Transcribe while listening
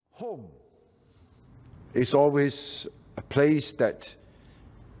Home is always a place that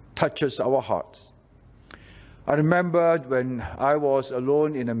touches our hearts. I remember when I was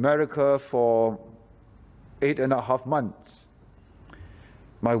alone in America for 8.5 months.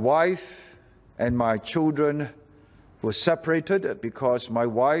 My wife and my children were separated because my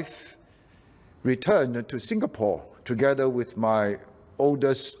wife returned to Singapore together with my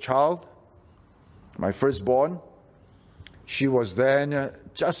oldest child, my firstborn. She was then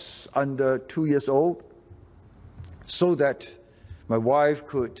just under 2 years old, so that my wife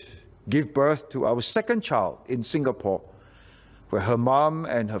could give birth to our second child in Singapore, where her mom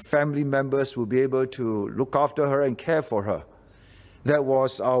and her family members will be able to look after her and care for her. That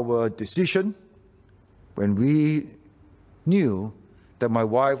was our decision when we knew that my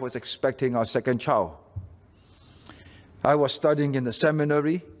wife was expecting our second child. I was studying in the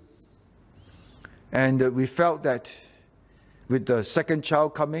seminary, and we felt that with the second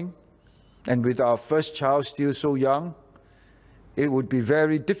child coming, and with our first child still so young, it would be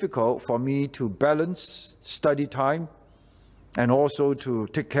very difficult for me to balance study time and also to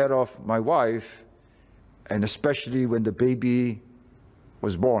take care of my wife, and especially when the baby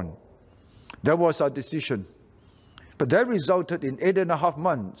was born. That was our decision. But that resulted in 8.5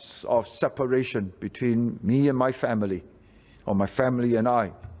 months of separation between me and my family, or my family and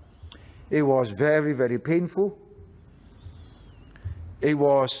I. It was very, very painful. It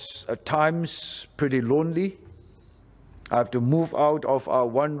was at times pretty lonely. I have to move out of our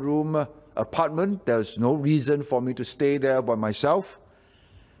one-room apartment. There's no reason for me to stay there by myself.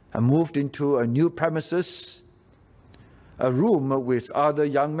 I moved into a new premises, a room with other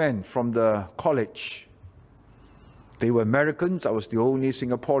young men from the college. They were Americans. I was the only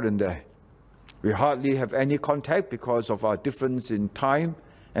Singaporean there. We hardly have any contact because of our difference in time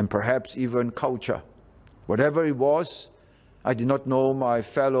and perhaps even culture. Whatever it was, I did not know my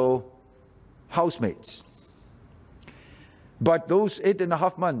fellow housemates. But those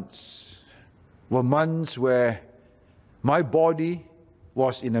 8.5 months were months where my body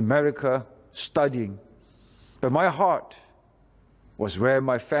was in America studying, but my heart was where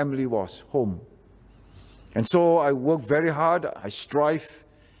my family was, home. And so I worked very hard. I strive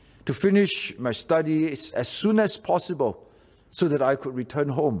to finish my studies as soon as possible so that I could return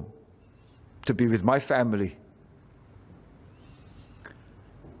home to be with my family.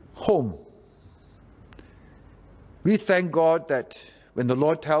 Home. We thank God that when the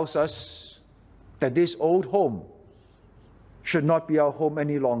Lord tells us that this old home should not be our home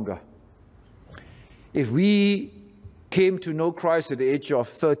any longer. If we came to know Christ at the age of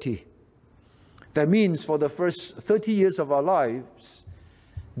 30, that means for the first 30 years of our lives,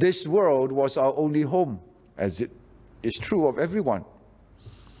 this world was our only home, as it is true of everyone.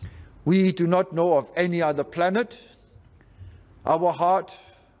 We do not know of any other planet. Our heart,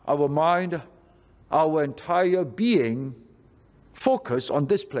 our mind, our entire being focused on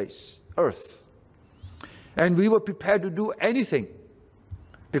this place, Earth. And we were prepared to do anything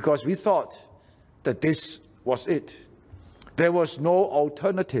because we thought that this was it. There was no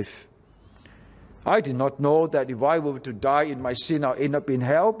alternative. I did not know that if I were to die in my sin, I'll end up in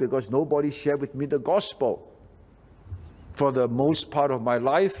hell because nobody shared with me the gospel. For the most part of my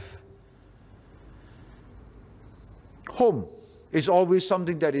life, home is always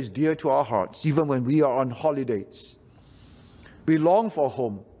something that is dear to our hearts, even when we are on holidays. We long for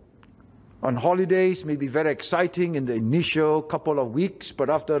home. On holidays may be very exciting in the initial couple of weeks, but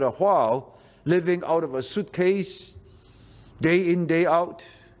after a while, living out of a suitcase, day in, day out,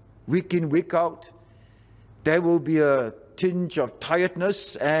 week in, week out, there will be a tinge of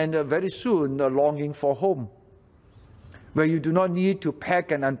tiredness and very soon a longing for home, where you do not need to pack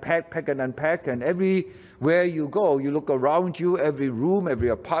and unpack, pack and unpack, and everywhere you go, you look around you, every room, every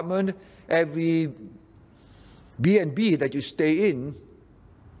apartment, every B&B that you stay in,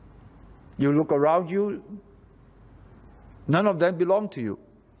 you look around you, none of them belong to you.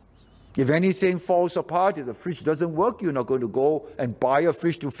 If anything falls apart, if the fridge doesn't work, you're not going to go and buy a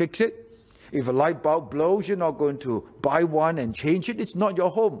fridge to fix it. If a light bulb blows, you're not going to buy one and change it. It's not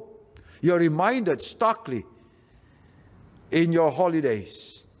your home. You're reminded starkly in your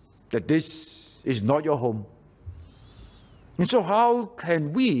holidays that this is not your home. And so how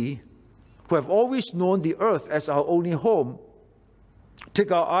can we, who have always known the earth as our only home,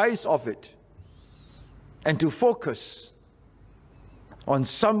 take our eyes off it and to focus on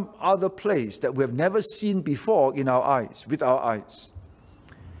some other place that we have never seen before in our eyes, with our eyes?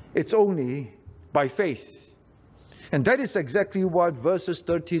 It's only by faith. And that is exactly what verses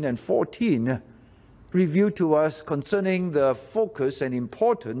 13 and 14 reveal to us concerning the focus and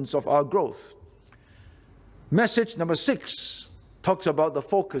importance of our growth. Message number 6 talks about the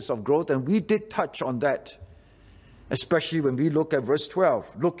focus of growth, and we did touch on that, especially when we look at verse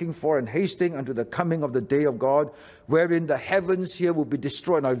 12, looking for and hasting unto the coming of the day of God, wherein the heavens here will be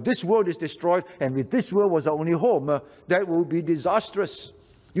destroyed. Now, if this world is destroyed, and if this world was our only home, that will be disastrous.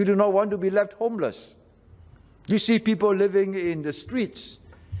 You do not want to be left homeless. You see people living in the streets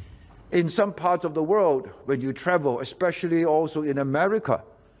in some parts of the world when you travel, especially also in America.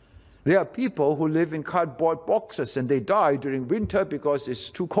 There are people who live in cardboard boxes and they die during winter because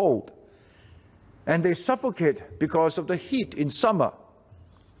it's too cold. And they suffocate because of the heat in summer.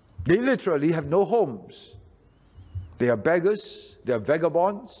 They literally have no homes. They are beggars, they are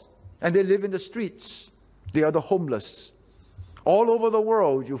vagabonds, and they live in the streets. They are the homeless. All over the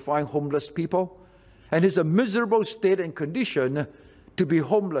world you find homeless people, and it's a miserable state and condition to be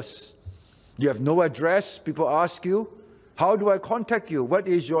homeless. You have no address. People ask you, how do I contact you? What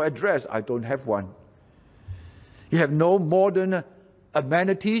is your address? I don't have one. You have no modern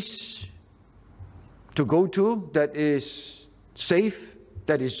amenities to go to that is safe,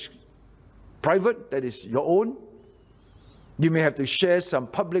 that is private, that is your own. You may have to share some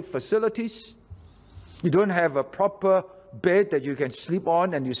public facilities. You don't have a proper bed that you can sleep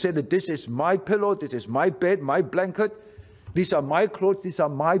on, and you say that this is my pillow, this is my bed, my blanket, these are my clothes, these are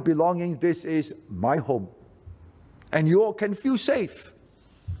my belongings, this is my home. And you all can feel safe.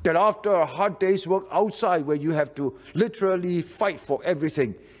 That after a hard day's work outside where you have to literally fight for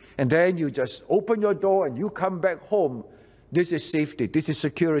everything, and then you just open your door and you come back home, this is safety, this is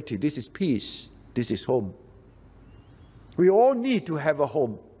security, this is peace, this is home. We all need to have a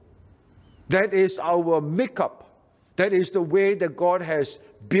home. That is our makeup. That is the way that God has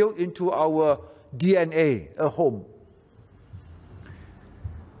built into our DNA, a home.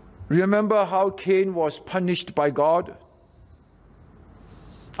 Remember how Cain was punished by God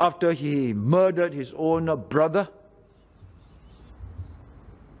after he murdered his own brother?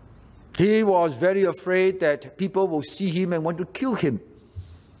 He was very afraid that people will see him and want to kill him.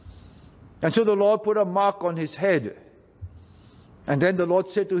 And so the Lord put a mark on his head. And then the Lord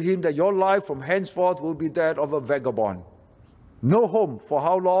said to him that your life from henceforth will be that of a vagabond. No home. For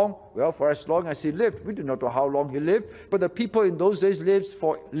how long? Well, for as long as he lived. We do not know how long he lived, but the people in those days lived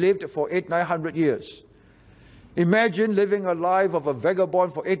for 800-900 years. Imagine living a life of a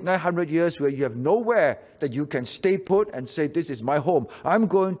vagabond for 800-900 years where you have nowhere that you can stay put and say, this is my home. I'm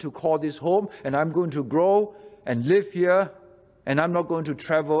going to call this home, and I'm going to grow and live here, and I'm not going to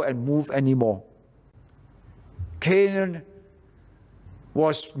travel and move anymore. Cain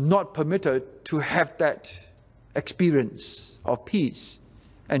was not permitted to have that experience of peace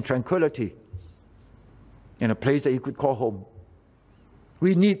and tranquility in a place that you could call home.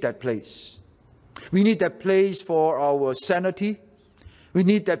 We need that place. We need that place for our sanity. We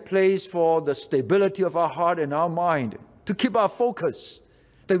need that place for the stability of our heart and our mind, to keep our focus,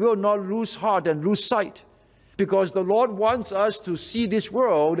 that we will not lose heart and lose sight, because the Lord wants us to see this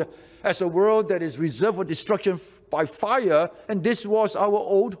world as a world that is reserved for destruction by fire, and this was our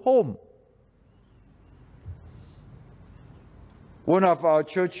old home. One of our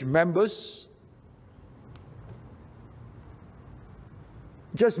church members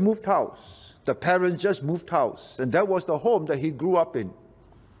just moved house. The parents just moved house, and that was the home that he grew up in.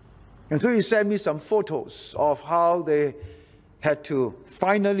 And so he sent me some photos of how they had to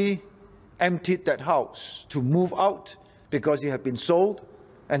finally empty that house to move out because it had been sold,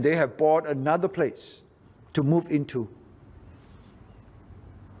 and they have bought another place to move into.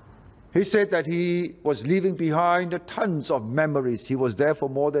 He said that he was leaving behind tons of memories. He was there for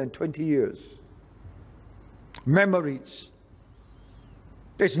more than 20 years. Memories.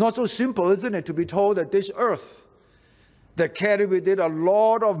 It's not so simple, isn't it, to be told that this earth that carry with it a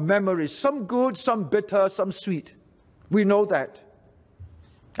lot of memories, some good, some bitter, some sweet. We know that.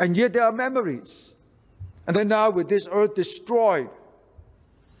 And yet there are memories. And then now with this earth destroyed,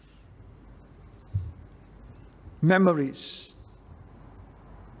 memories.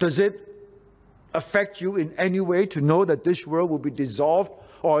 Does it affect you in any way to know that this world will be dissolved?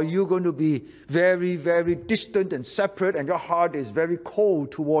 Or are you going to be very, very distant and separate, and your heart is very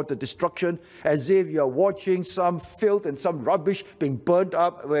cold toward the destruction, as if you are watching some filth and some rubbish being burnt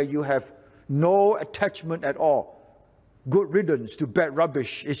up where you have no attachment at all? Good riddance to bad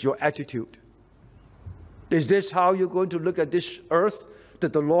rubbish is your attitude. Is this how you're going to look at this earth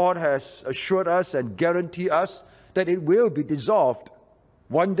that the Lord has assured us and guaranteed us that it will be dissolved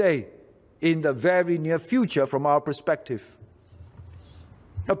one day in the very near future from our perspective?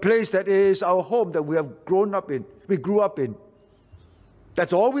 A place that is our home, that we have grown up in, we grew up in.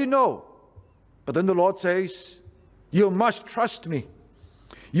 That's all we know. But then the Lord says, you must trust me.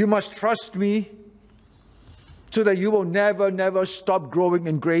 You must trust me so that you will never stop growing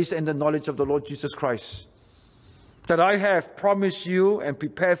in grace and the knowledge of the Lord Jesus Christ. That I have promised you and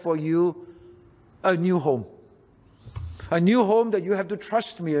prepared for you a new home. A new home that you have to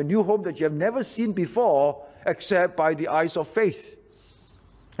trust me, a new home that you have never seen before except by the eyes of faith.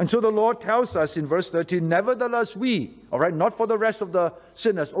 And so the Lord tells us in verse 13, nevertheless we, all right, not for the rest of the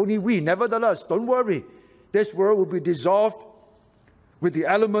sinners, only we, nevertheless, don't worry, this world will be dissolved with the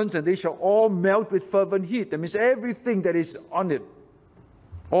elements and they shall all melt with fervent heat. That means everything that is on it,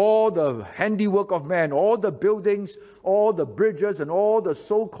 all the handiwork of man, all the buildings, all the bridges, and all the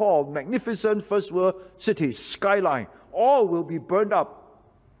so-called magnificent first world cities, skyline, all will be burned up.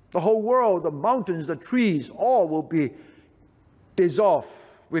 The whole world, the mountains, the trees, all will be dissolved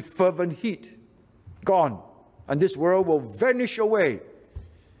with fervent heat, gone. And this world will vanish away,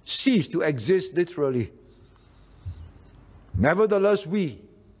 cease to exist literally. Nevertheless, we.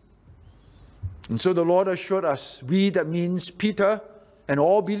 And so the Lord assured us, we, that means Peter and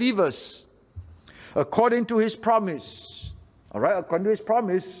all believers, according to his promise. All right, according to his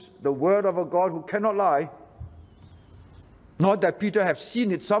promise, the word of a God who cannot lie. Not that Peter have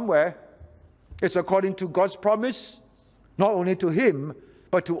seen it somewhere. It's according to God's promise, not only to him,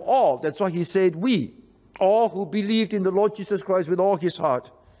 but to all. That's why he said, we, all who believed in the Lord Jesus Christ with all his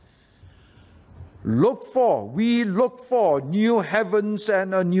heart. We look for new heavens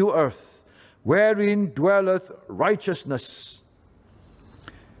and a new earth, wherein dwelleth righteousness.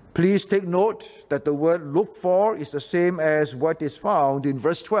 Please take note that the word look for is the same as what is found in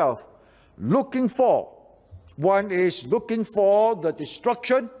verse 12. Looking for. One is looking for the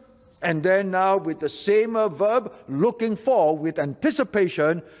destruction, and then now with the same verb, looking for with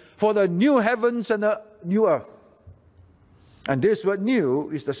anticipation for the new heavens and the new earth. And this word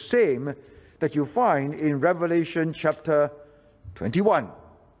new is the same that you find in Revelation chapter 21,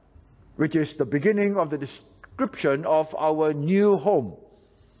 which is the beginning of the description of our new home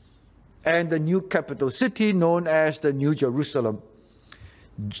and the new capital city known as the New Jerusalem.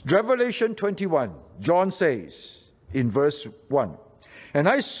 Revelation 21, John says in verse 1, and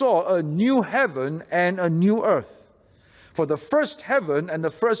I saw a new heaven and a new earth, for the first heaven and the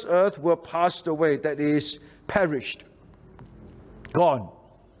first earth were passed away, that is, perished, gone,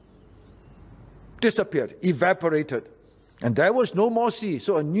 disappeared, evaporated, and there was no more sea.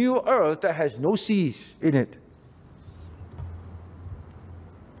 So a new earth that has no seas in it.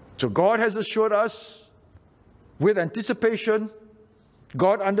 So God has assured us with anticipation.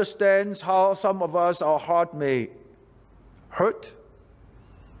 God understands how some of us, our heart may hurt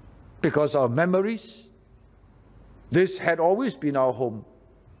because of memories. This had always been our home.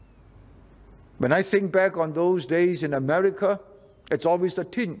 When I think back on those days in America, it's always a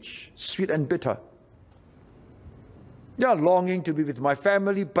tinge, sweet and bitter. Yeah, longing to be with my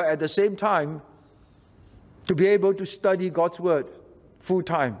family, but at the same time, to be able to study God's Word full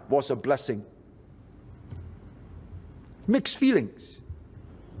time was a blessing. Mixed feelings.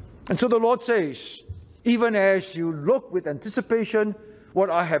 And so the Lord says, even as you look with anticipation, what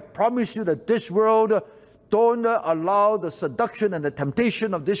I have promised you, that this world, don't allow the seduction and the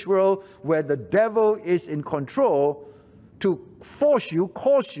temptation of this world where the devil is in control to force you,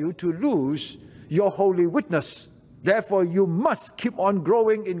 cause you to lose your holy witness. Therefore, you must keep on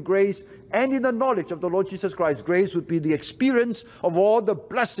growing in grace and in the knowledge of the Lord Jesus Christ. Grace would be the experience of all the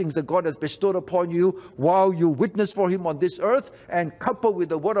blessings that God has bestowed upon you while you witness for Him on this earth, and coupled with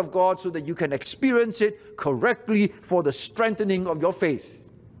the Word of God so that you can experience it correctly for the strengthening of your faith.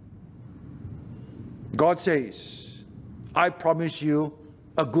 God says, I promise you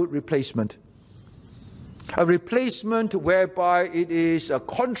a good replacement. A replacement whereby it is a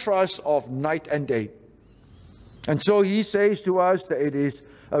contrast of night and day. And so He says to us that it is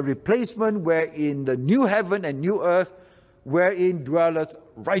a replacement wherein the new heaven and new earth, wherein dwelleth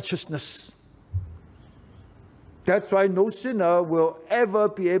righteousness. That's why no sinner will ever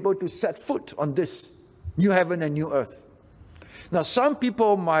be able to set foot on this new heaven and new earth. Now, some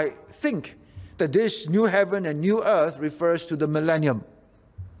people might think that this new heaven and new earth refers to the millennium.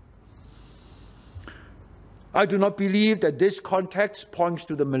 I do not believe that this context points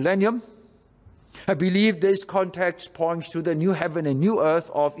to the millennium. I believe this context points to the new heaven and new earth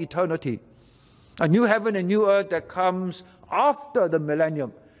of eternity. A new heaven and new earth that comes after the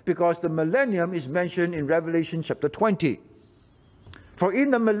millennium, because the millennium is mentioned in Revelation chapter 20. For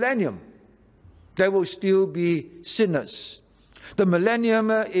in the millennium, there will still be sinners. The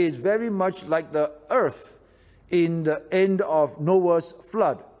millennium is very much like the earth in the end of Noah's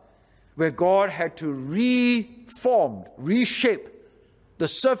flood, where God had to reform, reshape the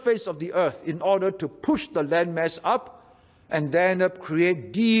surface of the earth in order to push the landmass up and then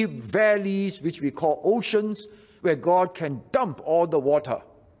create deep valleys, which we call oceans, where God can dump all the water,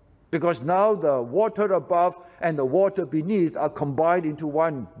 because now the water above and the water beneath are combined into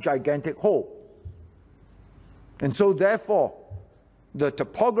one gigantic whole. And so therefore, the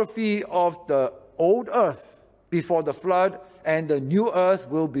topography of the old earth before the flood and the new earth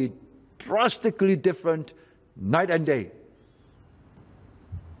will be drastically different night and day,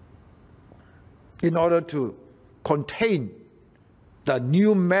 in order to contain the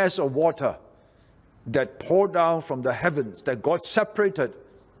new mass of water that poured down from the heavens, that God separated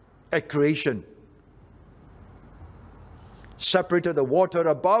at creation. Separated the water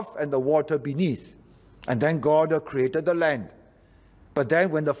above and the water beneath. And then God created the land. But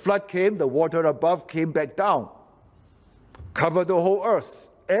then when the flood came, the water above came back down, covered the whole earth,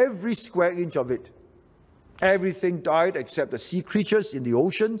 every square inch of it. Everything died except the sea creatures in the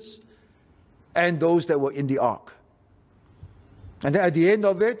oceans and those that were in the ark. And then at the end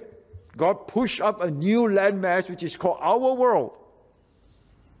of it, God pushed up a new landmass, which is called our world.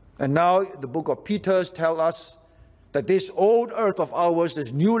 And now the book of Peter tells us that this old earth of ours,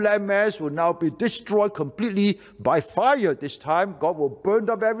 this new landmass, will now be destroyed completely by fire this time. God will burn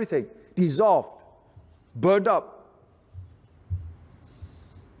up everything, dissolved, burned up.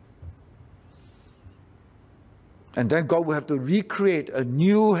 And then God will have to recreate a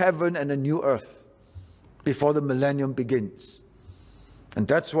new heaven and a new earth before the millennium begins. And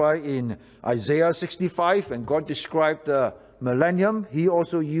that's why in Isaiah 65, when God described the millennium, he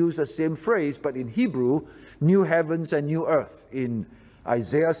also used the same phrase, but in Hebrew, new heavens and new earth. In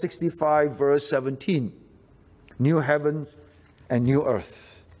Isaiah 65, verse 17, new heavens and new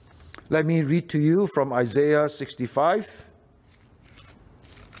earth. Let me read to you from Isaiah 65,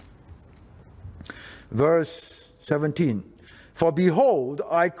 verse 17. For behold,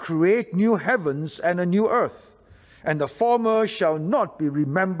 I create new heavens and a new earth, and the former shall not be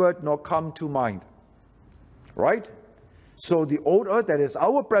remembered nor come to mind. Right? So the old earth, that is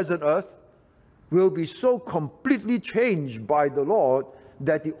our present earth, will be so completely changed by the Lord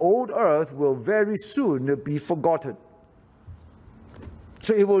that the old earth will very soon be forgotten.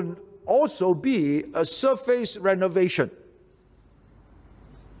 So it will also be a surface renovation.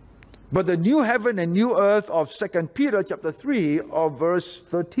 But the new heaven and new earth of 2 Peter chapter 3 of verse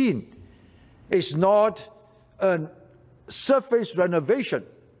 13 is not a surface renovation,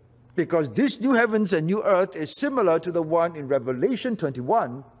 because this new heavens and new earth is similar to the one in Revelation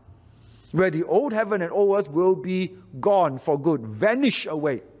 21, where the old heaven and old earth will be gone for good, vanish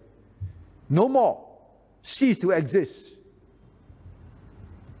away, no more, cease to exist.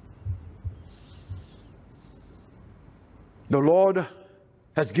 The Lord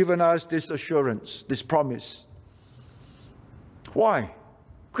has given us this assurance, this promise. Why?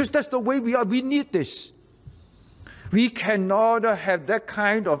 Because that's the way we are. We need this. We cannot have that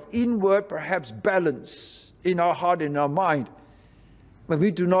kind of inward, perhaps, balance in our heart and our mind when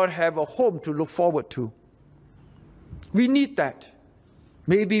we do not have a home to look forward to. We need that.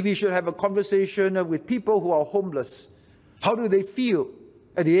 Maybe we should have a conversation with people who are homeless. How do they feel?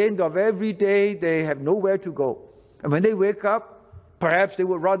 At the end of every day, they have nowhere to go. And when they wake up, perhaps they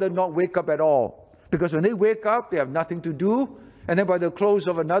would rather not wake up at all. Because when they wake up, they have nothing to do. And then by the close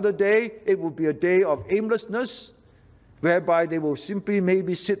of another day, it will be a day of aimlessness, whereby they will simply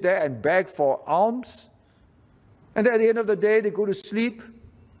maybe sit there and beg for alms. And then at the end of the day, they go to sleep.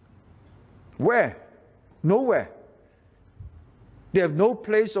 Where? Nowhere. They have no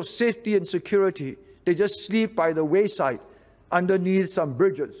place of safety and security. They just sleep by the wayside, underneath some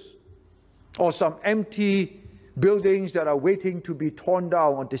bridges, or some empty buildings that are waiting to be torn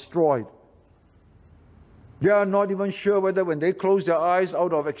down or destroyed. They are not even sure whether when they close their eyes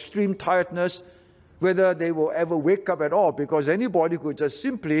out of extreme tiredness, whether they will ever wake up at all, because anybody could just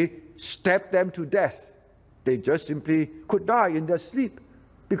simply stab them to death. They just simply could die in their sleep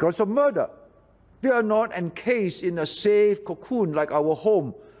because of murder. They are not encased in a safe cocoon like our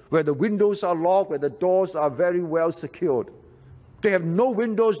home, where the windows are locked, where the doors are very well secured. They have no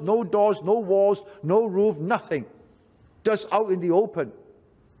windows, no doors, no walls, no roof, nothing. Just out in the open.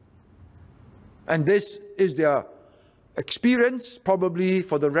 And this is their experience probably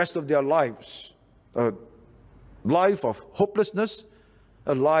for the rest of their lives. A life of hopelessness,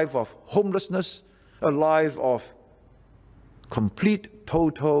 a life of homelessness, a life of complete,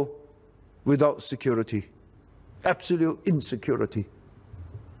 total, without security, absolute insecurity.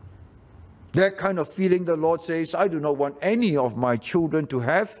 That kind of feeling, the Lord says, I do not want any of my children to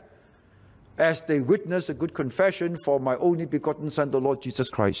have, as they witness a good confession for my only begotten Son, the Lord Jesus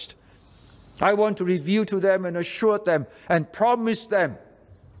Christ. I want to reveal to them and assure them and promise them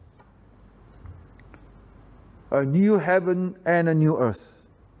a new heaven and a new earth.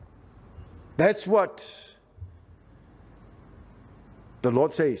 That's what the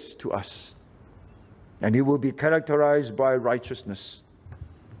Lord says to us. And it will be characterized by righteousness,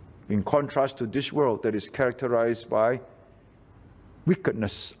 in contrast to this world that is characterized by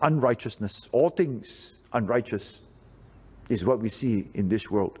wickedness, unrighteousness. All things unrighteous is what we see in this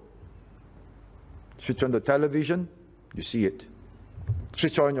world. Switch on the television, you see it.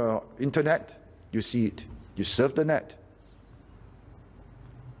 Switch on your internet, you see it. You surf the net.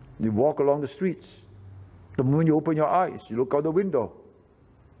 You walk along the streets. The moment you open your eyes, you look out the window.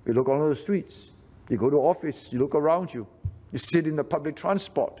 You look along the streets. You go to office, you look around you. You sit in the public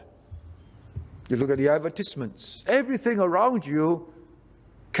transport. You look at the advertisements. Everything around you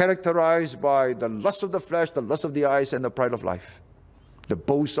characterized by the lust of the flesh, the lust of the eyes, and the pride of life. The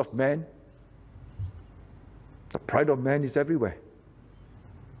boast of man. The pride of man is everywhere.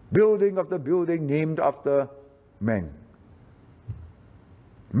 Building after building named after men.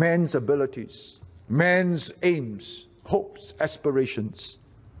 Man's abilities, man's aims, hopes, aspirations.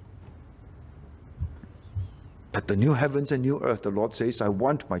 But the new heavens and new earth, the Lord says, I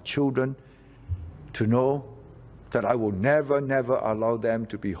want my children to know that I will never, never allow them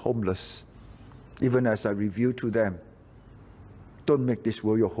to be homeless, even as I reveal to them, don't make this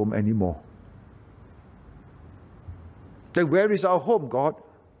world your home anymore. Then where is our home, God?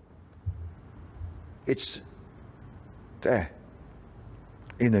 It's there,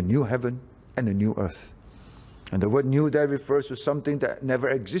 in the new heaven and the new earth. And the word new there refers to something that never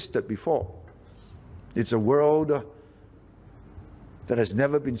existed before. It's a world that has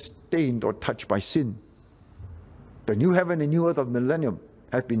never been stained or touched by sin. The new heaven and new earth of millennium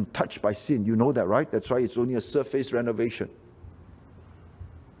have been touched by sin. You know that, right? That's why it's only a surface renovation.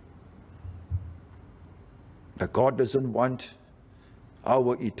 But God doesn't want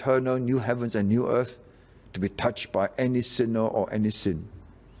our eternal new heavens and new earth to be touched by any sinner or any sin.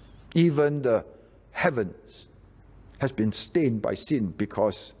 Even the heavens has been stained by sin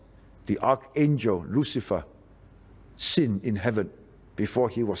because the archangel Lucifer sinned in heaven before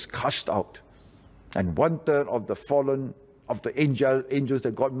he was cast out. And 1/3 of the fallen, of the angels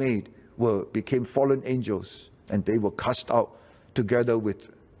that God made became fallen angels, and they were cast out together with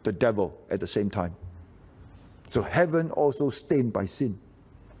the devil at the same time. So heaven also stained by sin.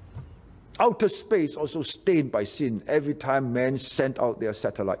 Outer space also stained by sin every time man sent out their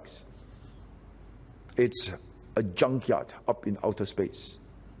satellites. It's a junkyard up in outer space,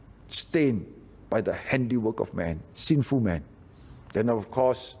 stained by the handiwork of man, sinful man. Then of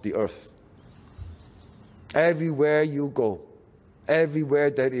course the earth. Everywhere you go, everywhere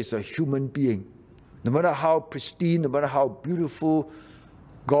there is a human being, no matter how pristine, no matter how beautiful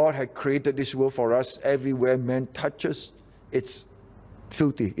God had created this world for us, everywhere man touches, it's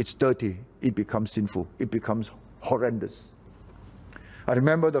filthy, it's dirty, it becomes sinful, it becomes horrendous. I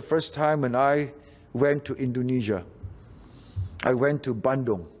remember the first time when I went to Indonesia. I went to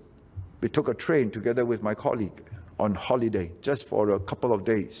Bandung. We took a train together with my colleague on holiday, just for a couple of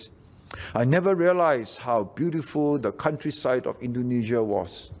days. I never realized how beautiful the countryside of Indonesia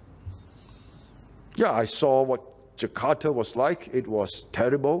was. Yeah, I saw what Jakarta was like. It was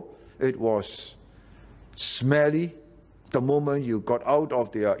terrible. It was smelly. The moment you got out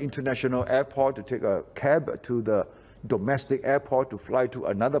of the international airport to take a cab to the domestic airport to fly to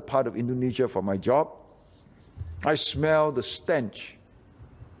another part of Indonesia for my job, I smelled the stench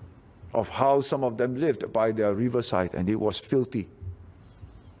of how some of them lived by their riverside, and it was filthy.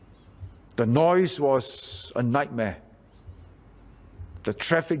 The noise was a nightmare. The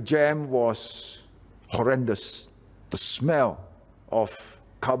traffic jam was horrendous. The smell of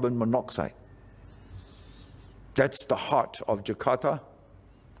carbon monoxide. That's the heart of Jakarta.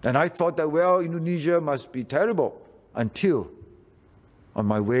 And I thought that, well, Indonesia must be terrible, until on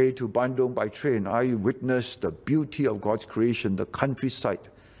my way to Bandung by train, I witnessed the beauty of God's creation, the countryside,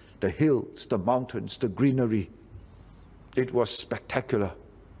 the hills, the mountains, the greenery. It was spectacular.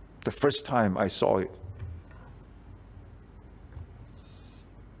 The first time I saw it.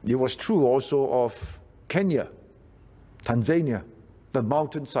 It was true also of Kenya, Tanzania, the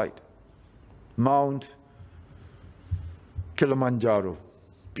mountainside, Mount Kilimanjaro,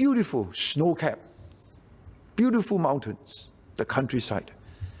 beautiful snow-capped, beautiful mountains, the countryside.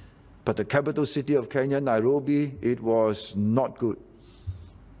 But the capital city of Kenya, Nairobi, it was not good.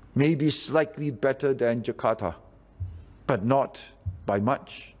 Maybe slightly better than Jakarta, but not by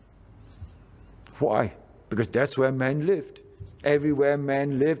much. Why? Because that's where man lived. Everywhere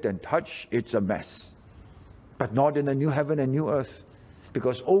man lived and touched, it's a mess. But not in the new heaven and new earth,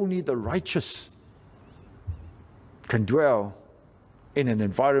 because only the righteous can dwell in an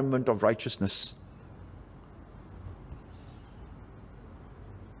environment of righteousness.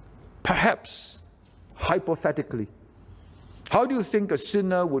 Perhaps, hypothetically, How do you think a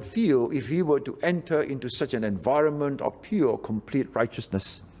sinner would feel if he were to enter into such an environment of pure, complete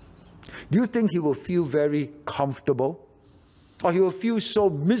righteousness? Do you think he will feel very comfortable? Or he will feel so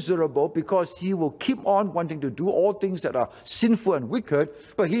miserable because he will keep on wanting to do all things that are sinful and wicked,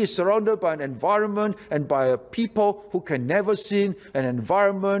 but he is surrounded by an environment and by a people who can never sin, an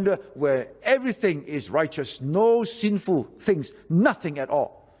environment where everything is righteous, no sinful things, nothing at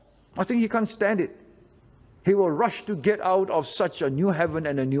all. I think he can't stand it. He will rush to get out of such a new heaven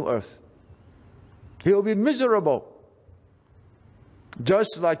and a new earth. He will be miserable,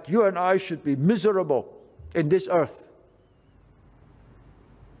 just like you and I should be miserable in this earth.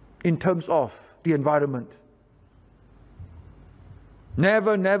 In terms of the environment.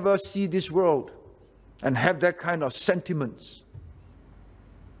 Never see this world and have that kind of sentiments.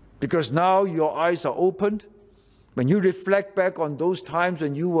 Because now your eyes are opened. When you reflect back on those times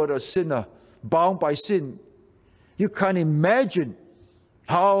when you were a sinner, bound by sin, you can't imagine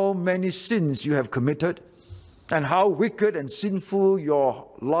how many sins you have committed and how wicked and sinful your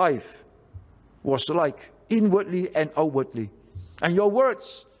life was like, inwardly and outwardly. And your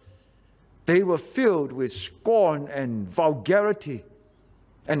words, they were filled with scorn and vulgarity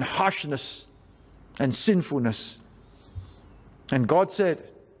and harshness and sinfulness. And God said,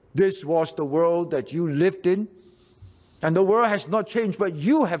 this was the world that you lived in. And the world has not changed, but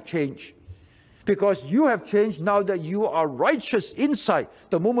you have changed. Because you have changed now that you are righteous inside.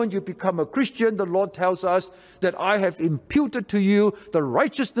 The moment you become a Christian, the Lord tells us that I have imputed to you the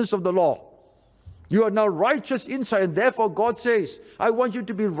righteousness of the law. You are now righteous inside, and therefore God says, I want you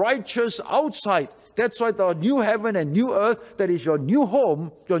to be righteous outside. That's why the new heaven and new earth, that is your new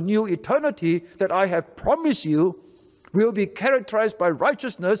home, your new eternity that I have promised you, will be characterized by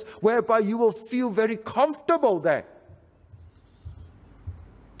righteousness, whereby you will feel very comfortable there.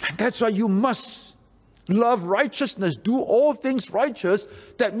 And that's why you must love righteousness, do all things righteous.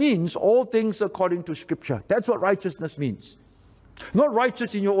 That means all things according to Scripture. That's what righteousness means. Not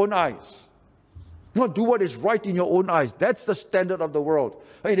righteous in your own eyes. Not do what is right in your own eyes. That's the standard of the world.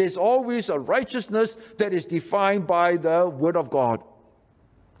 It is always a righteousness that is defined by the Word of God.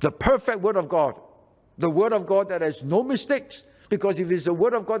 The perfect Word of God. The Word of God that has no mistakes. Because if it's a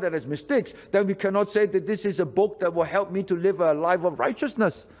Word of God that has mistakes, then we cannot say that this is a book that will help me to live a life of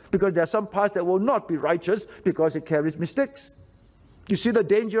righteousness. Because there are some parts that will not be righteous because it carries mistakes. You see the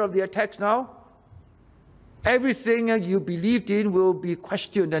danger of the attacks now? Everything you believed in will be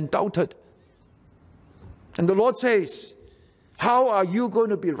questioned and doubted. And the Lord says, how are you going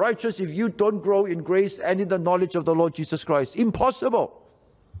to be righteous if you don't grow in grace and in the knowledge of the Lord Jesus Christ? Impossible.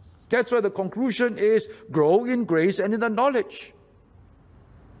 That's why the conclusion is, grow in grace and in the knowledge.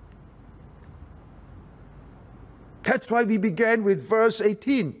 That's why we began with verse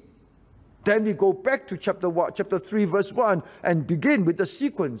 18. Then we go back to chapter 3, verse 1, and begin with the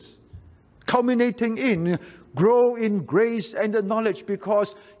sequence, culminating in grow in grace and the knowledge,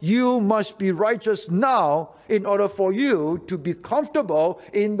 because you must be righteous now in order for you to be comfortable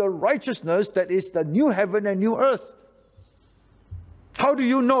in the righteousness that is the new heaven and new earth. How do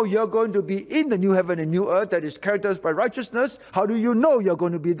you know you're going to be in the new heaven and new earth that is characterized by righteousness? How do you know you're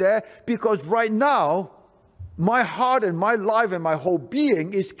going to be there? Because right now, my heart and my life and my whole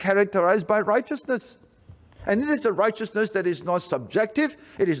being is characterized by righteousness. And it is a righteousness that is not subjective.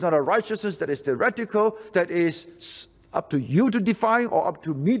 It is not a righteousness that is theoretical, that is up to you to define or up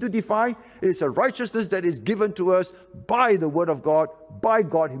to me to define. It is a righteousness that is given to us by the Word of God, by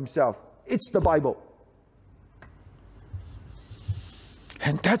God Himself. It's the Bible.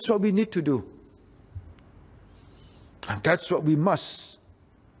 And that's what we need to do. And that's what we must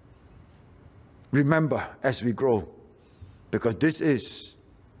remember as we grow. Because this is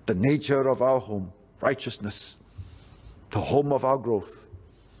the nature of our home. Righteousness, the home of our growth.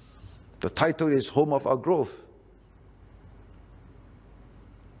 The title is Home of Our Growth.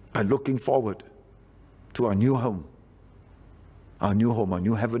 And looking forward to our new home, our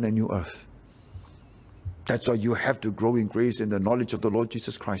new heaven and new earth. That's why you have to grow in grace and the knowledge of the Lord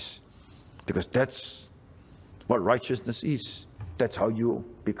Jesus Christ. Because that's what righteousness is. That's how you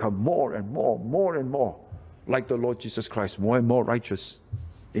become more and more like the Lord Jesus Christ, more and more righteous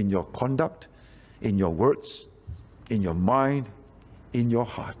in your conduct, in your words, in your mind, in your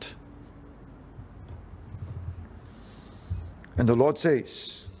heart. And the Lord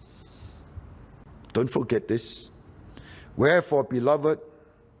says, don't forget this. Wherefore, beloved,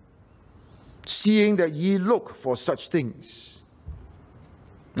 seeing that ye look for such things.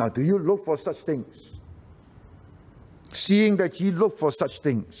 Now, do you look for such things? Seeing that ye look for such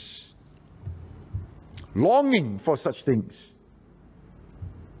things. Longing for such things.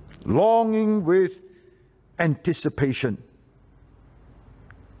 Longing with anticipation.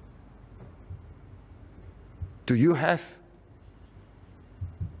 Do you have?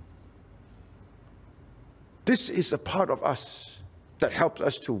 This is a part of us that helps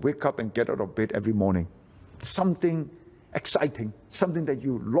us to wake up and get out of bed every morning. Something exciting, something that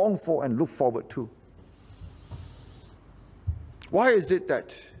you long for and look forward to. Why is it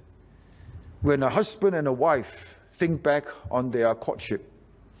that when a husband and a wife think back on their courtship,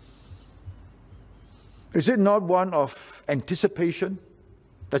 is it not one of anticipation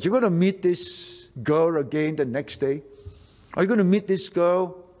that you're going to meet this girl again the next day? Are you going to meet this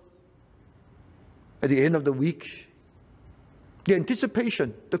girl at the end of the week? The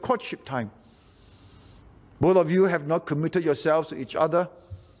anticipation, the courtship time. Both of you have not committed yourselves to each other,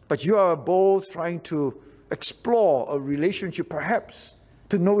 but you are both trying to explore a relationship, perhaps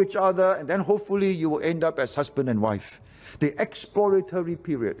to know each other, and then hopefully you will end up as husband and wife. The exploratory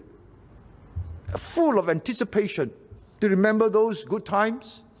period, full of anticipation. Do you remember those good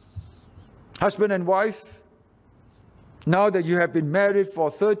times? Husband and wife, now that you have been married for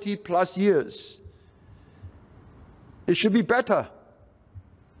 30 plus years, it should be better.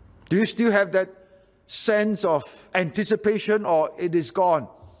 Do you still have that sense of anticipation, or it is gone?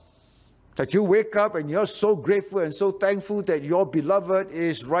 That you wake up and you're so grateful and so thankful that your beloved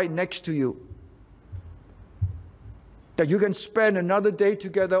is right next to you. That you can spend another day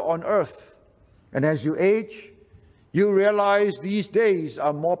together on earth. And as you age, you realize these days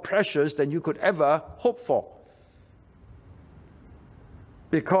are more precious than you could ever hope for.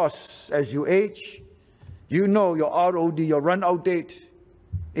 Because as you age, you know your ROD, your run-out date,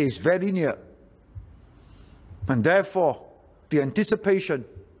 is very near. And therefore, the anticipation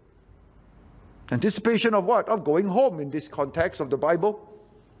of what? Of going home in this context of the Bible.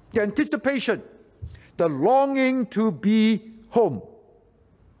 The anticipation, the longing to be home.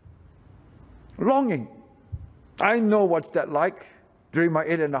 Longing. I know what's that like during my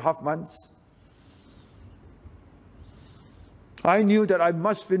 8.5 months. I knew that I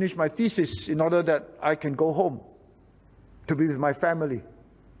must finish my thesis in order that I can go home to be with my family.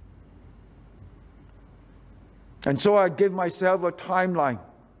 And so I gave myself a timeline.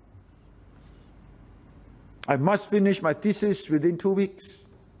 I must finish my thesis within 2 weeks.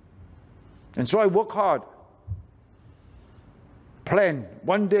 And so I work hard. Plan.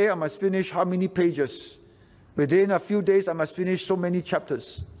 One day I must finish how many pages. Within a few days I must finish so many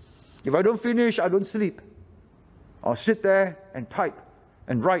chapters. If I don't finish, I don't sleep. I'll sit there and type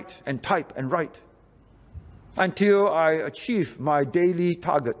and write and type and write until I achieve my daily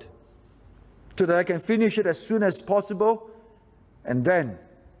target, so that I can finish it as soon as possible and then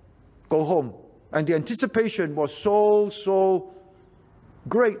go home. And the anticipation was so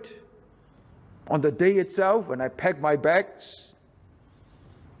great. On the day itself, when I packed my bags,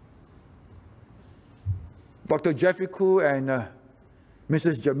 Dr. Jeffrey Koo and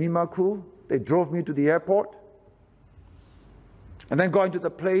Mrs. Jamima Koo, they drove me to the airport and then got into the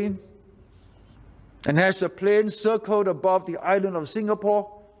plane. And as the plane circled above the island of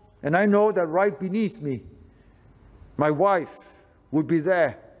Singapore, and I know that right beneath me, my wife would be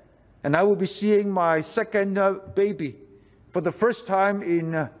there, and I will be seeing my second baby for the first time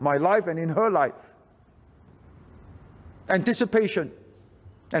in my life and in her life. Anticipation.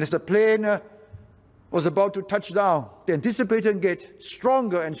 And as the plane was about to touch down, the anticipation gets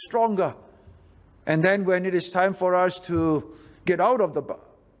stronger and stronger. And then when it is time for us to get out of the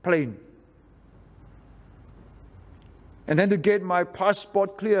plane, and then to get my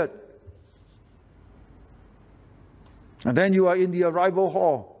passport cleared, and then you are in the arrival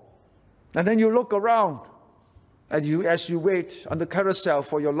hall, and then you look around, and as you wait on the carousel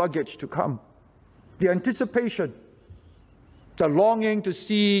for your luggage to come, the anticipation, the longing to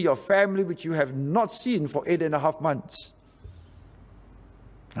see your family which you have not seen for 8.5 months.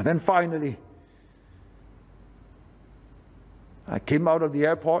 And then finally, I came out of the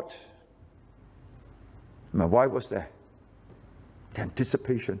airport. My wife was there. The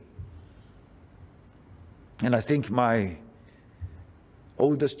anticipation. And I think my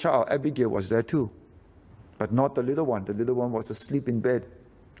oldest child, Abigail, was there too. But not the little one. The little one was asleep in bed.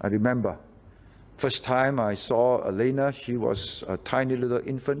 I remember. First time I saw Elena, she was a tiny little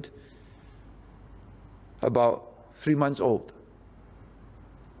infant, about 3 months old.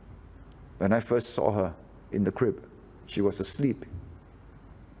 When I first saw her in the crib, she was asleep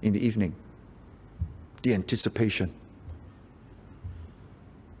in the evening. The anticipation.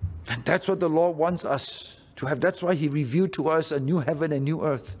 And that's what the Lord wants us to have. That's why He revealed to us a new heaven and new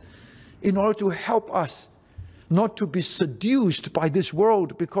earth, in order to help us not to be seduced by this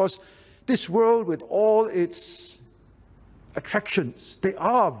world, because this world, with all its attractions, they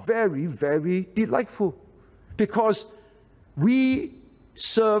are very, very delightful, because we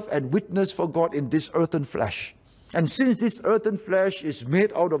serve and witness for God in this earthen flesh. And since this earthen flesh is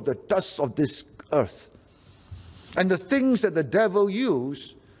made out of the dust of this earth, and the things that the devil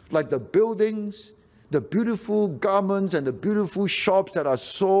used, like the buildings, the beautiful garments, and the beautiful shops that are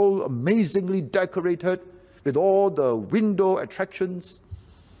so amazingly decorated with all the window attractions,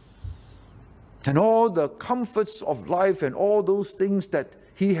 and all the comforts of life, and all those things that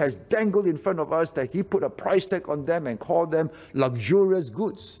he has dangled in front of us, that he put a price tag on them and called them luxurious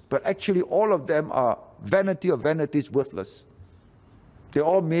goods. But actually all of them are vanity of vanities, worthless. They're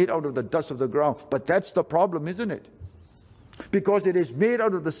all made out of the dust of the ground. But that's the problem, isn't it? Because it is made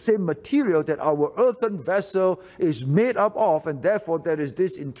out of the same material that our earthen vessel is made up of, and therefore there is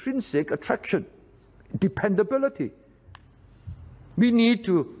this intrinsic attraction, dependability. We need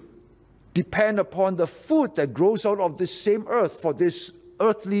to depend upon the food that grows out of this same earth for this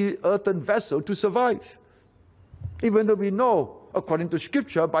earthen vessel to survive. Even though we know, according to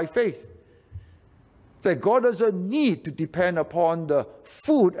Scripture, by faith, that God doesn't need to depend upon the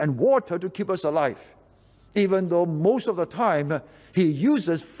food and water to keep us alive. Even though most of the time he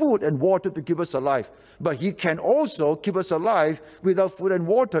uses food and water to keep us alive. But he can also keep us alive without food and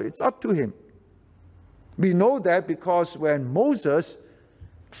water. It's up to him. We know that because when Moses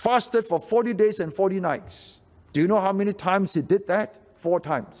fasted for 40 days and 40 nights, do you know how many times he did that? 4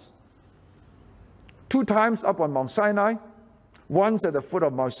 times. 2 times up on Mount Sinai, once at the foot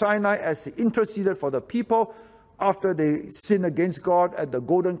of Mount Sinai as he interceded for the people after they sinned against God at the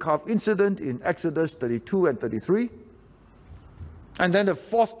golden calf incident in Exodus 32 and 33. And then the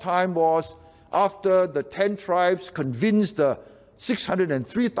 4th time was after the 10 tribes convinced the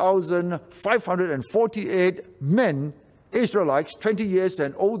 603,548 men, Israelites, 20 years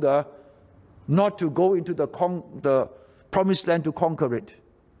and older, not to go into the promised land to conquer it,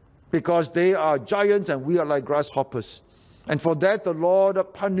 because they are giants and we are like grasshoppers. And for that the Lord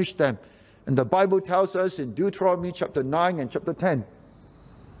punished them. And the Bible tells us in Deuteronomy chapter 9 and chapter 10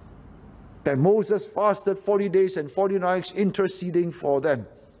 that Moses fasted 40 days and 40 nights interceding for them,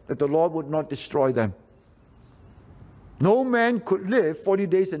 that the Lord would not destroy them. No man could live 40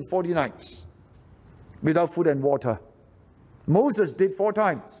 days and 40 nights without food and water. Moses did 4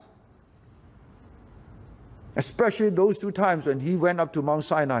 times. Especially those 2 times when he went up to Mount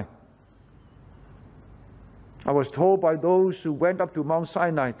Sinai. I was told by those who went up to Mount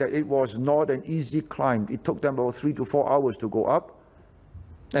Sinai that it was not an easy climb. It took them about 3 to 4 hours to go up.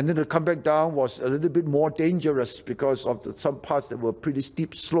 And then to come back down was a little bit more dangerous because of some parts that were pretty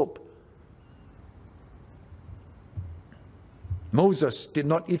steep slope. Moses did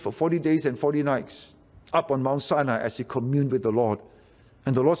not eat for 40 days and 40 nights up on Mount Sinai as he communed with the Lord.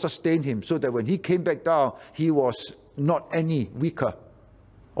 And the Lord sustained him so that when he came back down, he was not any weaker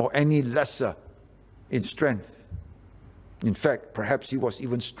or any lesser in strength. In fact, perhaps he was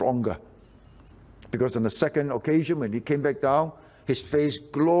even stronger. Because on the 2nd occasion when he came back down, his face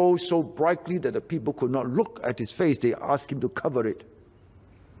glowed so brightly that the people could not look at his face. They asked him to cover it.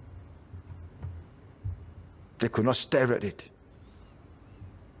 They could not stare at it.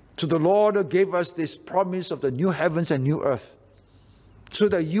 So the Lord gave us this promise of the new heavens and new earth, so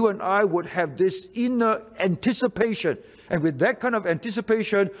that you and I would have this inner anticipation. And with that kind of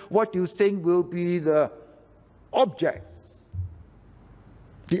anticipation, what do you think will be the object,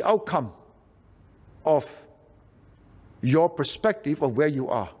 the outcome of your perspective of where you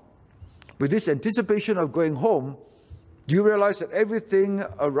are? With this anticipation of going home, do you realize that everything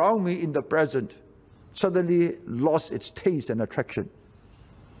around me in the present suddenly lost its taste and attraction?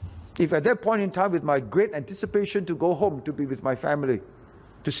 If at that point in time, with my great anticipation to go home, to be with my family,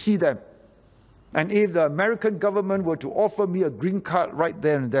 to see them, and if the American government were to offer me a green card right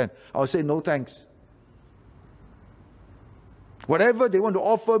there and then, I'll say no thanks. Whatever they want to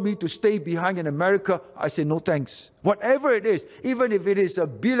offer me to stay behind in America, I say no thanks. Whatever it is, even if it is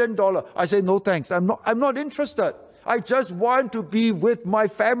 $1 billion, I say no thanks. I'm not interested. I just want to be with my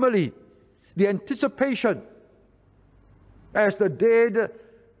family. The anticipation as the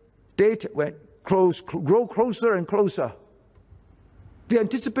date went grow closer and closer. The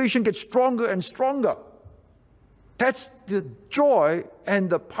anticipation gets stronger and stronger. That's the joy and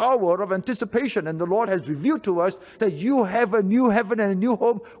the power of anticipation. And the Lord has revealed to us that you have a new heaven and a new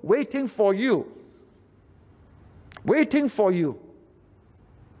home waiting for you. Waiting for you.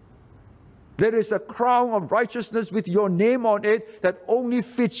 There is a crown of righteousness with your name on it that only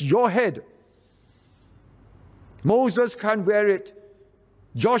fits your head. Moses can't wear it.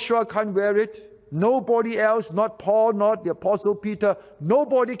 Joshua can't wear it. Nobody else, not Paul, not the Apostle Peter,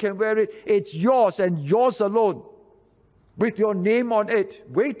 nobody can wear it. It's yours and yours alone, with your name on it,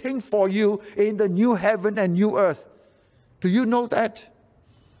 waiting for you in the new heaven and new earth. Do you know that?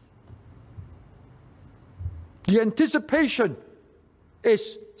 The anticipation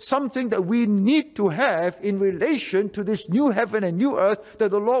is something that we need to have in relation to this new heaven and new earth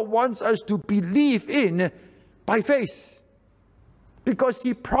that the Lord wants us to believe in by faith. Because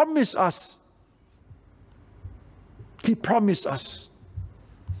He promised us. He promised us.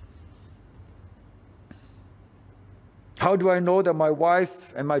 How do I know that my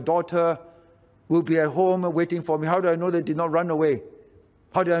wife and my daughter will be at home waiting for me? How do I know they did not run away?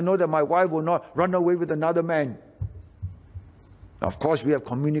 How do I know that my wife will not run away with another man? Of course, we have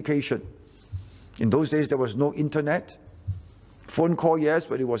communication. In those days, there was no internet. Phone call, yes,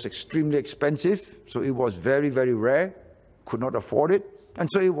 but it was extremely expensive. So it was very, very rare. Could not afford it. And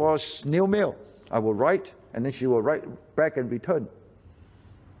so it was snail mail. I will write, and then she will write back and return.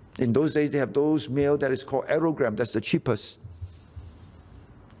 In those days, they have those mail that is called aerogram. That's the cheapest.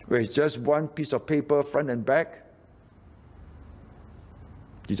 Where it's just one piece of paper, front and back.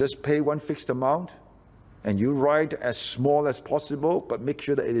 You just pay one fixed amount. And you write as small as possible, but make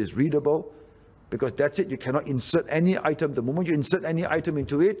sure that it is readable. Because that's it. You cannot insert any item. The moment you insert any item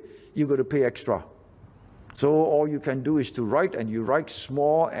into it, you've got to pay extra. So all you can do is to write, and you write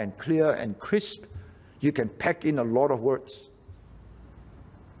small and clear and crisp. You can pack in a lot of words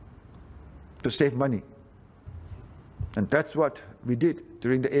to save money. And that's what we did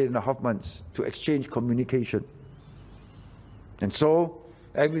during the 8.5 months, to exchange communication. And so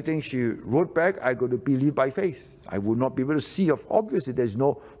everything she wrote back, I got to believe by faith. I would not be able to see. Obviously, there's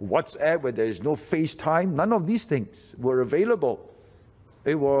no WhatsApp, where there is no FaceTime. None of these things were available.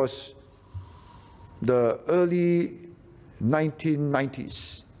 It was the early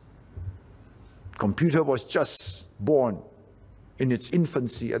 1990s. Computer was just born in its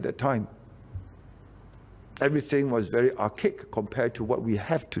infancy at that time. Everything was very archaic compared to what we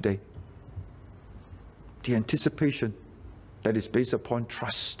have today. The anticipation that is based upon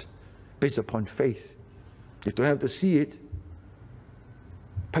trust, based upon faith. You don't have to see it,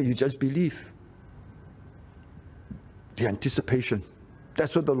 but you just believe. The anticipation.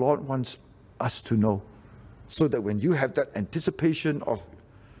 That's what the Lord wants us to know. So that when you have that anticipation of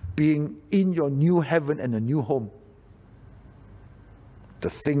being in your new heaven and a new home,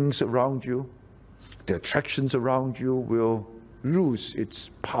 the things around you, the attractions around you will lose its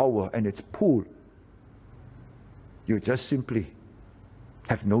power and its pull. You just simply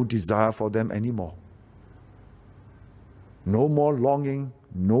have no desire for them anymore. No more longing,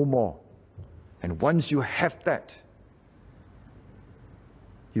 no more. And once you have that,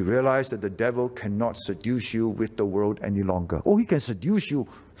 you realize that the devil cannot seduce you with the world any longer. Oh, he can seduce you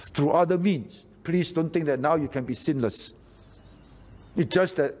through other means. Please don't think that now you can be sinless. It's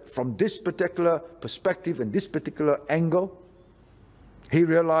just that from this particular perspective and this particular angle, he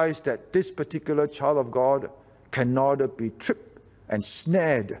realized that this particular child of God cannot be tripped and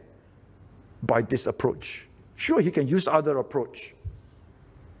snared by this approach. Sure, he can use other approach.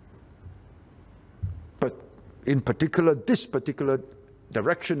 But in particular, this particular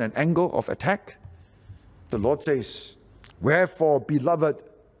direction and angle of attack, the Lord says, "Wherefore, beloved,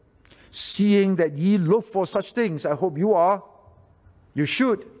 seeing that ye look for such things," I hope you are, you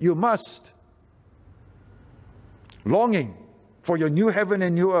should, you must, longing for your new heaven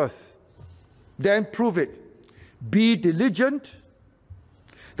and new earth, then prove it. Be diligent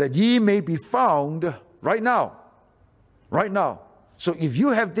that ye may be found right now. Right now. So if you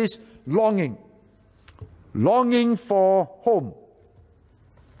have this longing for home,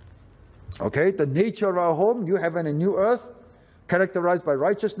 okay, the nature of our home, new heaven and new earth, characterized by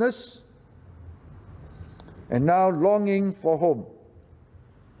righteousness, and now longing for home.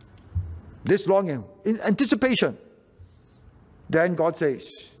 This longing, in anticipation, then God says,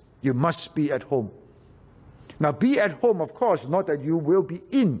 you must be at home. Now, be at home, of course, not that you will be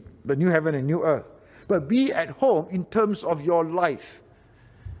in the new heaven and new earth, but be at home in terms of your life.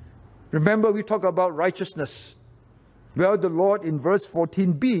 Remember, we talk about righteousness. Well, the Lord in verse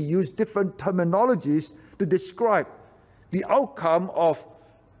 14b used different terminologies to describe the outcome of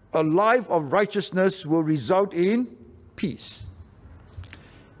a life of righteousness will result in peace.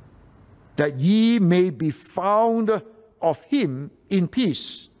 That ye may be found of him in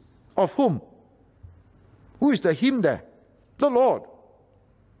peace. Of whom? Who is the him there? The Lord.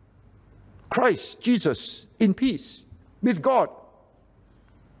 Christ, Jesus, in peace with God,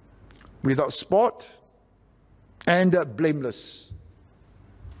 without spot and blameless.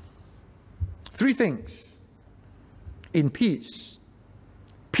 Three things. In peace.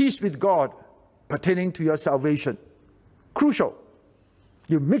 Peace with God pertaining to your salvation. Crucial.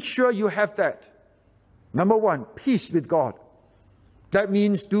 You make sure you have that. Number one, peace with God. That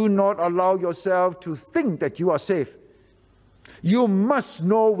means do not allow yourself to think that you are safe. You must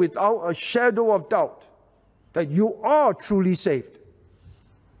know without a shadow of doubt that you are truly saved,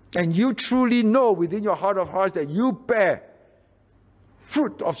 and you truly know within your heart of hearts that you bear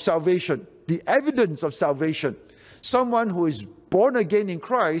fruit of salvation, the evidence of salvation. Someone who is born again in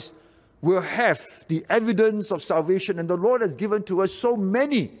Christ will have the evidence of salvation, and the Lord has given to us so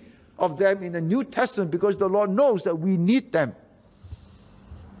many of them in the New Testament because the Lord knows that we need them.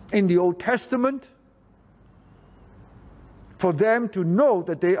 In the Old Testament, for them to know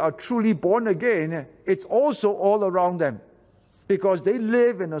that they are truly born again, it's also all around them because they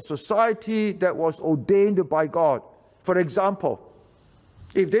live in a society that was ordained by God. For example,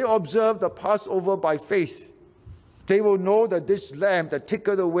 if they observe the Passover by faith, they will know that this lamb that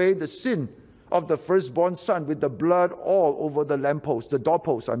taketh away the sin of the firstborn son with the blood all over the lamppost, the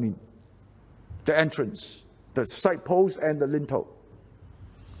doorpost, the entrance, the side post and the lintel.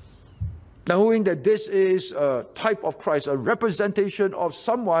 Knowing that this is a type of Christ, a representation of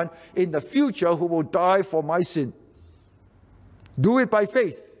someone in the future who will die for my sin. Do it by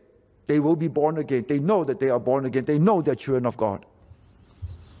faith. They will be born again. They know that they are born again. They know they're children of God.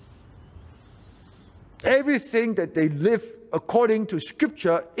 Everything that they live according to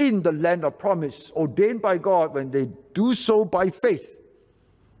Scripture in the land of promise, ordained by God, when they do so by faith,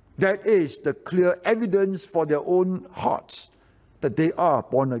 that is the clear evidence for their own hearts that they are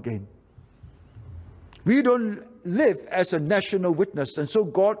born again. We don't live as a national witness, and so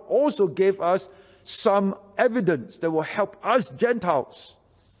God also gave us some evidence that will help us Gentiles,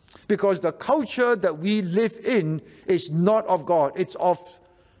 because the culture that we live in is not of God, it's of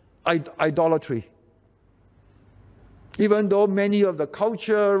idolatry. Even though many of the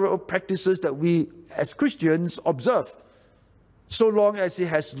cultural practices that we as Christians observe, so long as it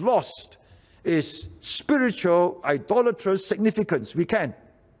has lost its spiritual idolatrous significance, we can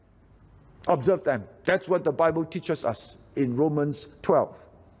observe them. That's what the Bible teaches us in Romans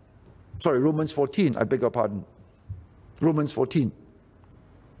 14, I beg your pardon. Romans 14.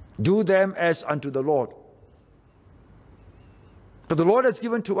 Do them as unto the Lord. But the Lord has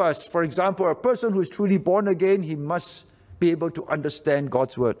given to us, for example, a person who is truly born again, he must be able to understand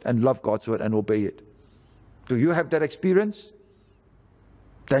God's word and love God's word and obey it. Do you have that experience?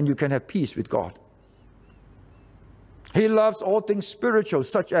 Then you can have peace with God. He loves all things spiritual,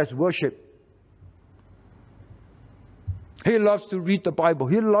 such as worship. He loves to read the Bible.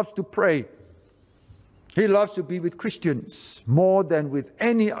 He loves to pray. He loves to be with Christians more than with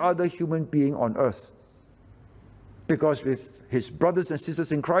any other human being on earth. Because with his brothers and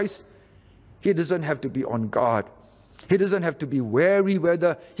sisters in Christ, he doesn't have to be on guard. He doesn't have to be wary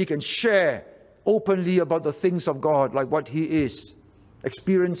whether he can share openly about the things of God, like what he is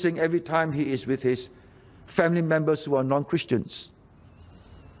experiencing every time he is with his family members who are non-Christians.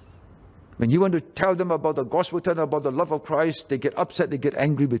 When you want to tell them about the gospel, tell them about the love of Christ, they get upset, they get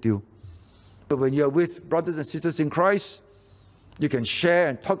angry with you. But when you're with brothers and sisters in Christ, you can share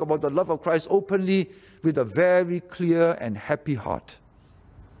and talk about the love of Christ openly with a very clear and happy heart.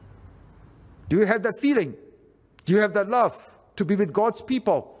 Do you have that feeling? Do you have that love to be with God's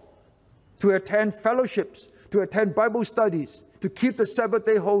people, to attend fellowships, to attend Bible studies, to keep the Sabbath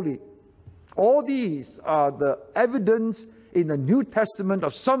day holy? All these are the evidence in the New Testament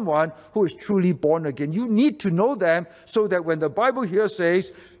of someone who is truly born again. You need to know them so that when the Bible here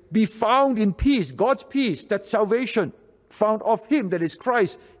says, be found in peace, God's peace, that's salvation, found of Him, that is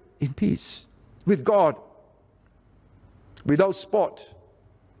Christ, in peace with God, without spot.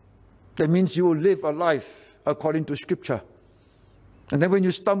 That means you will live a life according to Scripture. And then when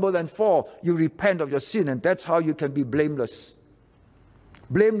you stumble and fall, you repent of your sin, and that's how you can be blameless.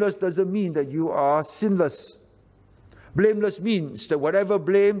 Blameless doesn't mean that you are sinless. Blameless means that whatever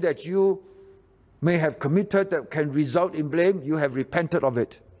blame that you may have committed that can result in blame, you have repented of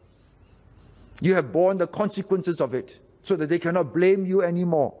it. You have borne the consequences of it so that they cannot blame you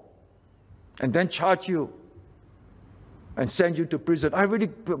anymore and then charge you and send you to prison. I've already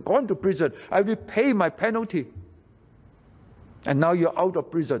gone to prison. I already paid my penalty. And now you're out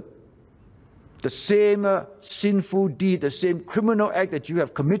of prison. The same sinful deed, the same criminal act that you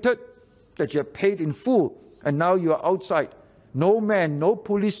have committed, that you have paid in full, and now you are outside. No man, no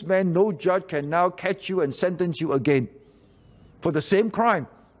policeman, no judge can now catch you and sentence you again for the same crime.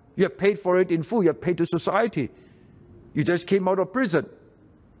 You have paid for it in full. You have paid to society. You just came out of prison.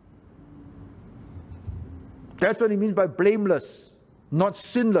 That's what it means by blameless, not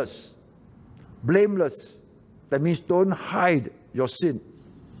sinless. Blameless. That means don't hide your sin.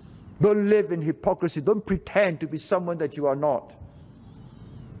 Don't live in hypocrisy. Don't pretend to be someone that you are not.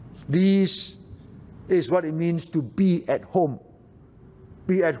 This is what it means to be at home.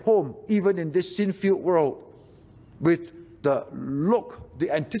 Be at home, even in this sin-filled world, with the look,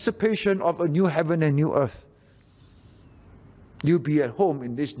 the anticipation of a new heaven and new earth. you be at home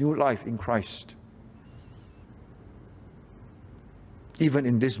in this new life in Christ. Even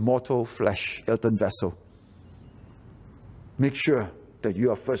in this mortal flesh, earthen vessel. Make sure that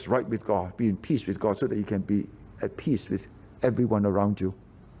you are first right with God, be in peace with God, so that you can be at peace with everyone around you.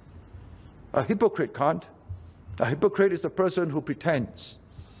 A hypocrite can't. A hypocrite is a person who pretends.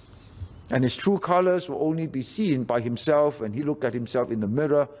 And his true colors will only be seen by himself when he looks at himself in the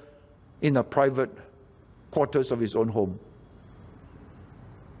mirror in the private quarters of his own home.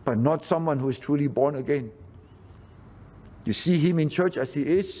 But not someone who is truly born again. You see him in church as he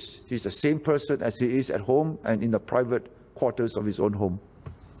is. He's the same person as he is at home and in the private quarters of his own home.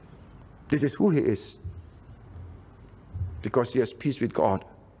 This is who he is. Because he has peace with God.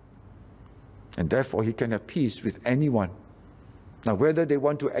 And therefore he can have peace with anyone. Now whether they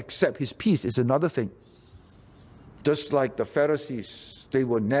want to accept his peace is another thing. Just like the Pharisees, they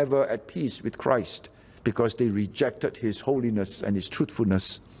were never at peace with Christ because they rejected his holiness and his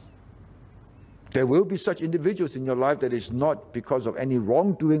truthfulness. There will be such individuals in your life that is not because of any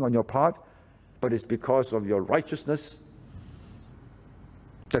wrongdoing on your part, but it's because of your righteousness.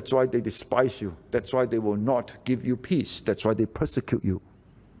 That's why they despise you. That's why they will not give you peace. That's why they persecute you.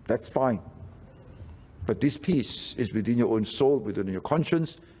 That's fine. But this peace is within your own soul, within your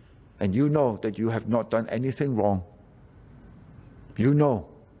conscience, and you know that you have not done anything wrong. You know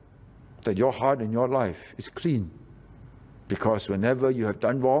that your heart and your life is clean. Because whenever you have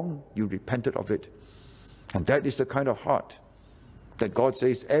done wrong, you repented of it. And that is the kind of heart that God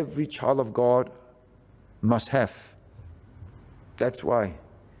says every child of God must have. That's why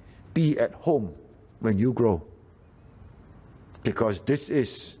be at home when you grow. Because this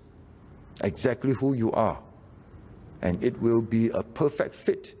is exactly who you are. And it will be a perfect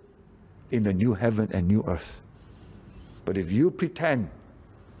fit in the new heaven and new earth. But if you pretend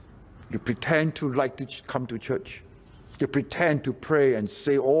to like to come to church, you pretend to pray and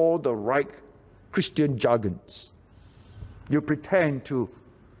say all the right Christian jargons, you pretend to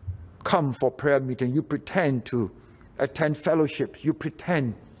come for prayer meeting, you pretend to attend fellowships, you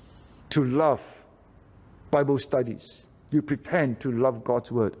pretend to love Bible studies, you pretend to love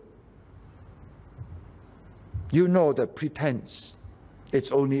God's word. You know that pretense,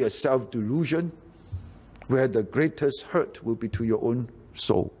 it's only a self-delusion where the greatest hurt will be to your own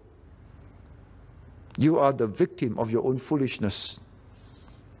soul. You are the victim of your own foolishness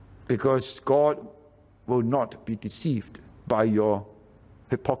because God will not be deceived by your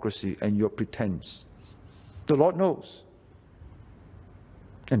hypocrisy and your pretense. The Lord knows.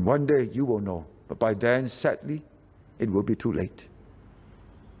 And one day you will know. But by then, sadly, it will be too late.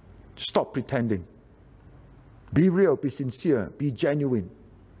 Stop pretending. Be real, be sincere, be genuine.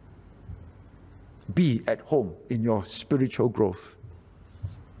 Be at home in your spiritual growth.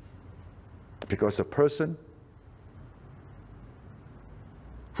 Because a person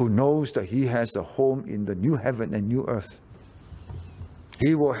who knows that he has a home in the new heaven and new earth,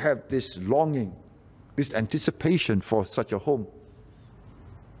 he will have this longing, this anticipation for such a home.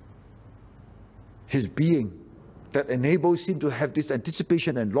 His being that enables him to have this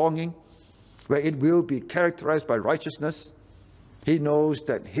anticipation and longing, where it will be characterized by righteousness. He knows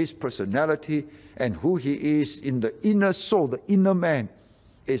that his personality and who he is in the inner soul, the inner man,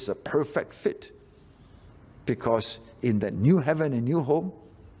 is a perfect fit. Because in that new heaven and new home,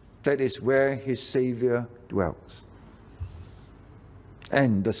 that is where his Savior dwells.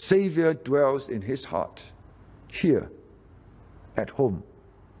 And the Savior dwells in his heart, here, at home,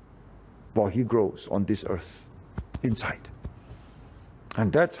 while he grows on this earth, inside.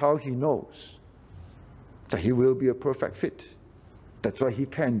 And that's how he knows that he will be a perfect fit. That's why he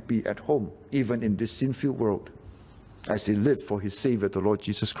can be at home, even in this sin-filled world, as he lived for his Savior, the Lord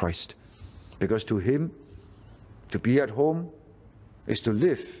Jesus Christ. Because to him, to be at home is to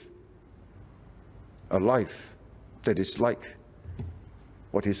live a life that is like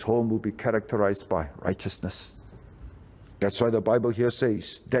what his home will be characterized by, righteousness. That's why the Bible here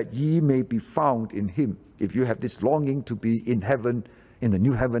says, that ye may be found in him. If you have this longing to be in heaven, in the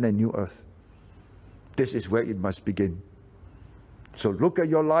new heaven and new earth, this is where it must begin. So look at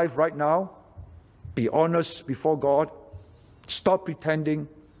your life right now. Be honest before God. Stop pretending.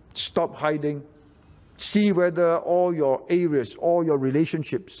 Stop hiding. See whether all your areas, all your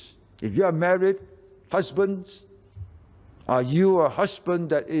relationships, if you are married, husbands, are you a husband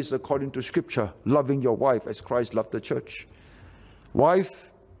that is, according to Scripture, loving your wife as Christ loved the church?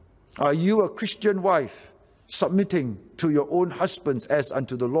 Wife, are you a Christian wife, submitting to your own husbands as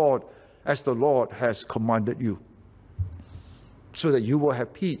unto the Lord, as the Lord has commanded you? So that you will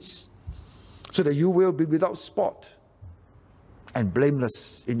have peace, so that you will be without spot and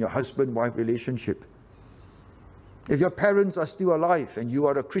blameless in your husband-wife relationship. If your parents are still alive and you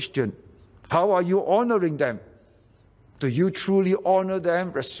are a Christian, how are you honoring them? Do you truly honor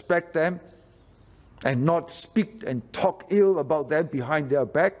them, respect them, and not speak and talk ill about them behind their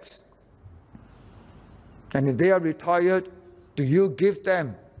backs? And if they are retired, do you give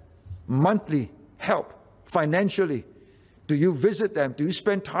them monthly help financially? Do you visit them? Do you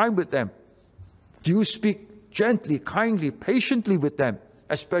spend time with them? Do you speak gently, kindly, patiently with them,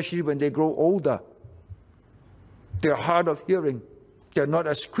 especially when they grow older? They're hard of hearing. They're not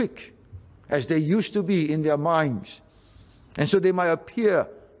as quick as they used to be in their minds. And so they might appear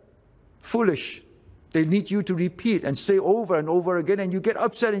foolish. They need you to repeat and say over and over again, and you get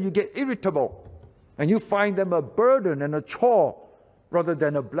upset and you get irritable. And you find them a burden and a chore rather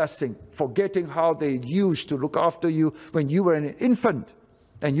than a blessing, forgetting how they used to look after you when you were an infant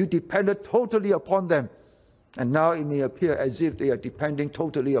and you depended totally upon them. And now it may appear as if they are depending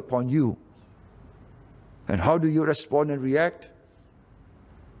totally upon you. And how do you respond and react?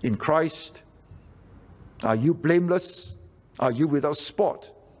 In Christ, are you blameless? Are you without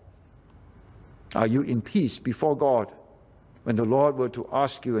spot? Are you in peace before God when the Lord were to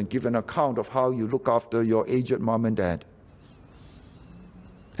ask you and give an account of how you look after your aged mom and dad?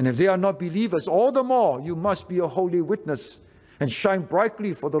 And if they are not believers, all the more you must be a holy witness and shine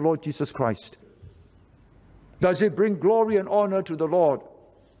brightly for the Lord Jesus Christ. Does it bring glory and honor to the Lord?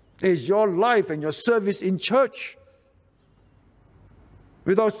 Is your life and your service in church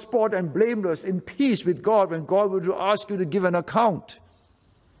without spot and blameless, in peace with God when God will to ask you to give an account?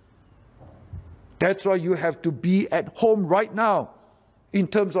 That's why you have to be at home right now in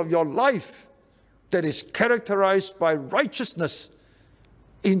terms of your life that is characterized by righteousness,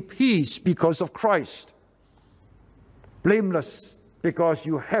 in peace because of Christ, blameless because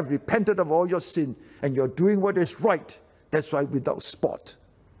you have repented of all your sin and you're doing what is right. That's why without spot.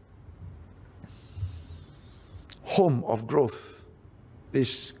 Home of growth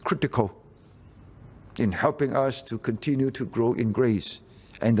is critical in helping us to continue to grow in grace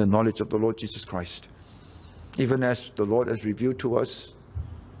and the knowledge of the Lord Jesus Christ. Even as the Lord has revealed to us,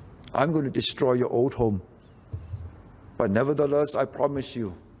 I'm going to destroy your old home. But nevertheless, I promise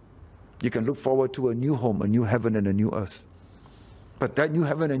you, you can look forward to a new home, a new heaven and a new earth. But that new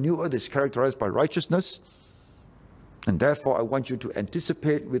heaven and new earth is characterized by righteousness. And therefore, I want you to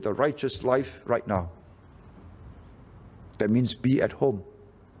anticipate with a righteous life right now. That means be at home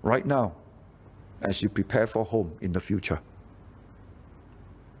right now as you prepare for home in the future.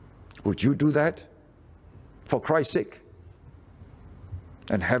 Would you do that for Christ's sake?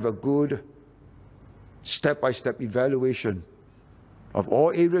 And have a good step-by-step evaluation of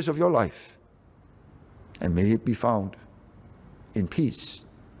all areas of your life. And may it be found in peace,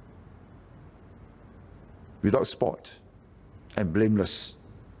 without spot, and blameless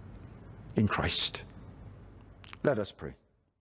in Christ. Let us pray.